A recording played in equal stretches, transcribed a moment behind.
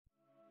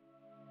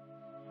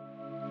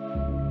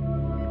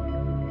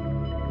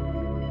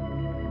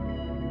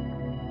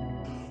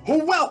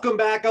Welcome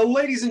back,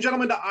 ladies and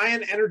gentlemen, to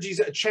Ion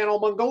Energy's channel,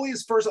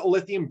 Mongolia's first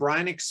lithium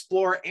brine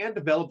explorer and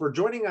developer.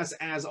 Joining us,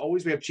 as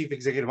always, we have Chief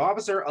Executive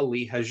Officer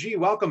Ali Haji.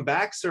 Welcome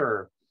back,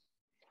 sir.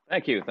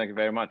 Thank you. Thank you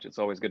very much. It's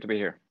always good to be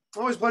here.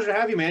 Always a pleasure to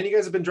have you, man. You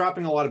guys have been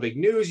dropping a lot of big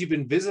news. You've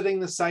been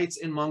visiting the sites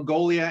in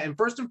Mongolia. And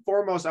first and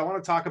foremost, I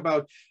want to talk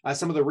about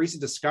some of the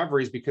recent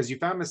discoveries, because you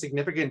found a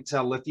significant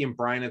lithium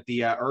brine at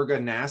the Urga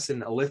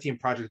Nasin lithium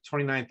project,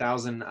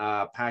 29,000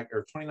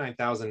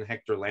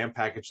 hectare land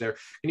package there.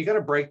 Can you kind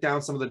of break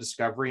down some of the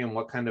discovery and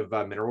what kind of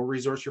mineral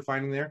resource you're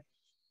finding there?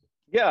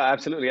 Yeah,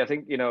 absolutely. I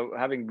think,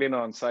 having been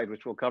on site,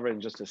 which we'll cover in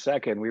just a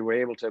second, we were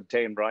able to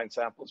obtain brine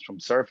samples from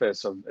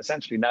surface of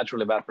essentially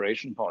natural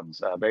evaporation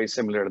ponds, very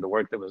similar to the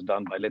work that was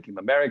done by Lithium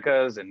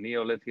Americas and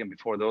Neo Lithium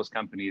before those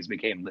companies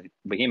became the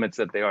behemoths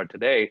that they are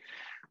today.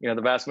 The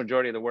vast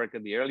majority of the work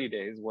in the early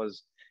days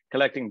was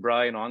collecting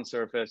brine on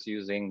surface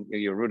using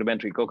your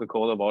rudimentary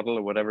Coca-Cola bottle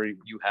or whatever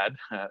you had.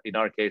 In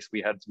our case,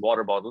 we had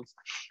water bottles.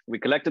 We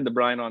collected the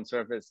brine on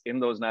surface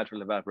in those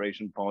natural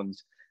evaporation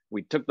ponds.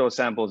 We took those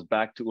samples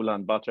back to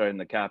Ulaanbaatar in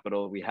the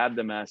capital. We had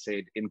them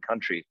assayed in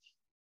country.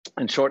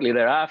 And shortly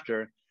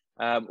thereafter,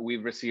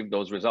 we've received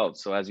those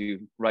results. So as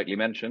you rightly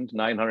mentioned,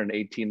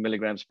 918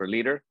 milligrams per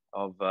liter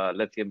of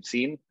lithium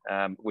seen,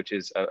 which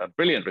is a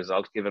brilliant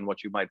result given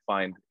what you might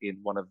find in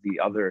one of the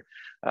other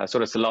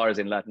sort of salars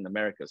in Latin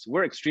America. So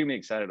we're extremely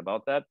excited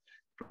about that.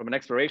 From an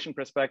exploration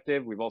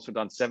perspective, we've also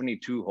done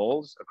 72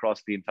 holes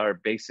across the entire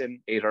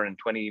basin,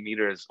 820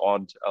 meters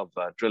odd of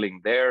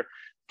drilling there.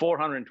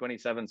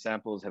 427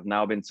 samples have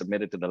now been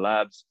submitted to the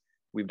labs.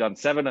 We've done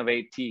 7 of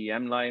 8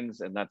 TEM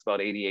lines, and that's about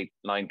 88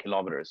 line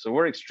kilometers. So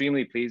we're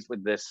extremely pleased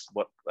with this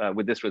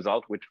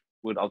result, which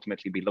would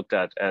ultimately be looked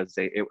at as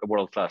a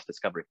world-class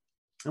discovery.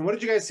 And what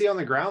did you guys see on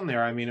the ground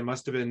there? I mean, it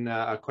must have been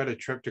quite a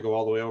trip to go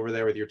all the way over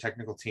there with your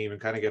technical team and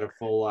kind of get a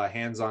full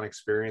hands-on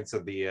experience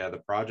of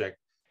the project.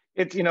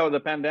 It's,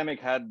 the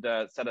pandemic had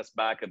set us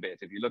back a bit.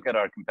 If you look at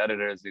our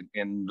competitors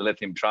in the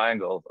Lithium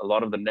Triangle, a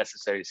lot of the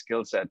necessary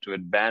skill set to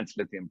advance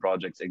lithium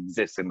projects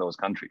exists in those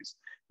countries.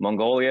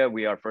 Mongolia,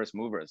 we are first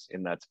movers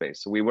in that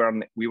space. So we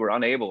were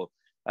unable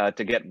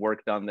to get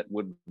work done that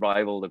would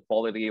rival the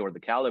quality or the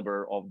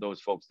caliber of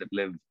those folks that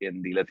live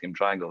in the Lithium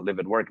Triangle, live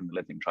and work in the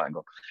Lithium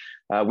Triangle.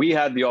 We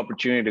had the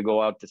opportunity to go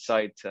out to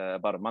site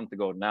about a month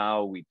ago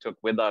now. We took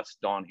with us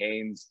Don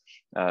Haynes,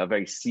 a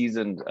very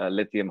seasoned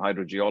lithium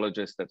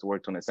hydrogeologist that's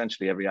worked on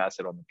essentially every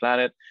asset on the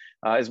planet,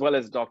 as well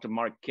as Dr.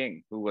 Mark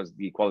King, who was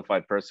the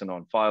qualified person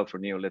on file for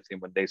Neo Lithium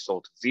when they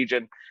sold to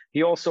Zijin.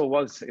 He also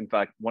was, in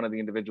fact, one of the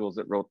individuals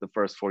that wrote the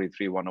first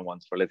 43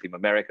 101s for Lithium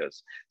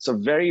Americas. So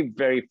very,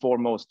 very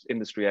foremost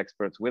industry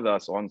experts with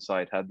us on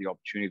site had the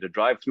opportunity to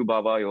drive through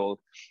Babayol,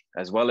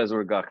 as well as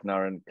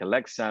Urgaknaran,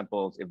 collect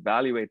samples,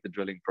 evaluate the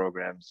drilling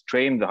programs,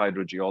 train the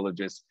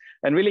hydrogeologists,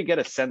 and really get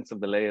a sense of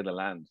the lay of the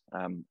land.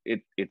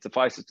 It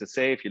suffices to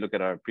say, if you look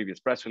at our previous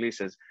press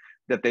releases,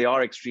 that they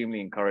are extremely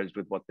encouraged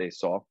with what they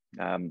saw.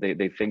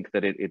 They think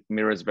that it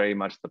mirrors very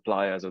much the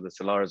playas or the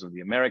salars of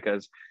the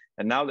Americas.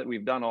 And now that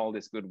we've done all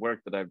this good work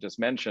that I've just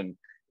mentioned,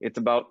 it's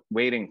about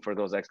waiting for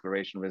those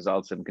exploration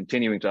results and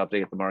continuing to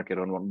update the market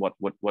on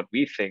what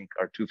we think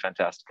are two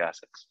fantastic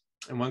assets.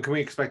 And when can we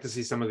expect to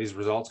see some of these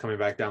results coming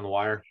back down the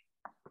wire?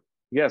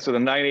 Yeah, so the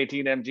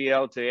 918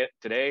 MGL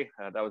today,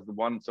 that was the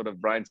one sort of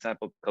brine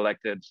sample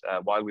collected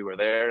while we were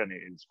there, and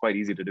it's quite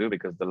easy to do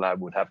because the lab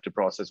would have to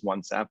process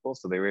one sample,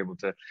 so they were able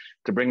to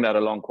bring that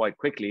along quite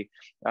quickly.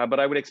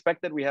 But I would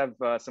expect that we have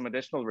some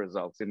additional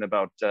results in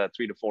about 3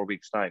 to 4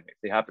 weeks' time. If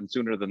they happen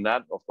sooner than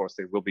that, of course,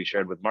 they will be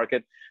shared with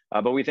market.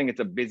 But we think it's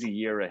a busy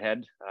year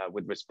ahead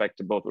with respect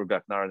to both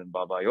Urgaknaran and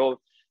Babayol,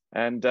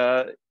 and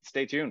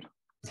stay tuned.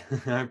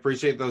 I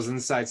appreciate those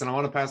insights. And I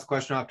want to pass the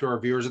question off to our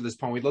viewers at this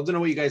point. We'd love to know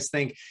what you guys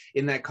think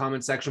in that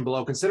comment section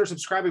below. Consider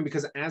subscribing,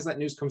 because as that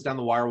news comes down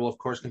the wire, we'll of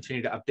course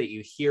continue to update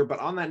you here. But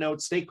on that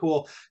note, stay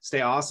cool, stay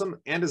awesome.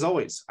 And as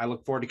always, I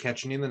look forward to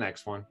catching you in the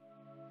next one.